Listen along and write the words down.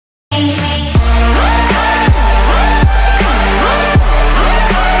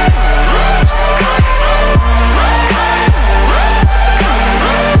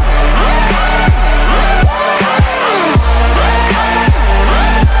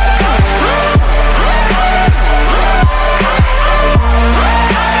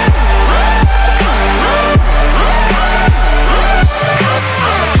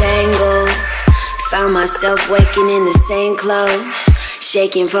myself waking in the same clothes,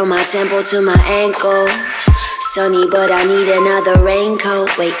 shaking from my temple to my ankles. Sunny, but I need another raincoat.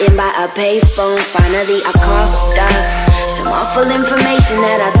 Waiting by a payphone, finally I coughed up some awful information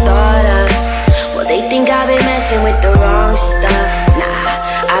that I thought of. Well, they think I've been messing with the wrong stuff.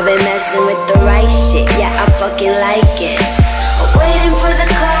 Nah, I've been messing with the right shit. Yeah, I fucking like it. I'm waiting for the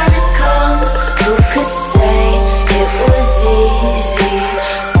call to come. Who could say it was easy?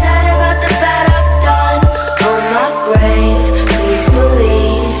 Sad about the bad I've done on my grave. Please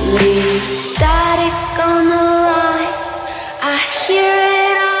believe me. Static on the line, I hear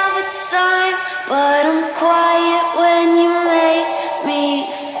it all the time, but I'm quiet when you make me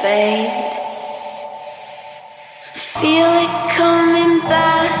fade. Feel it coming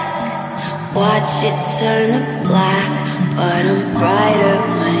back, watch it turn to black, but I'm brighter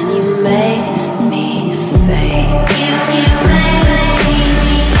when you make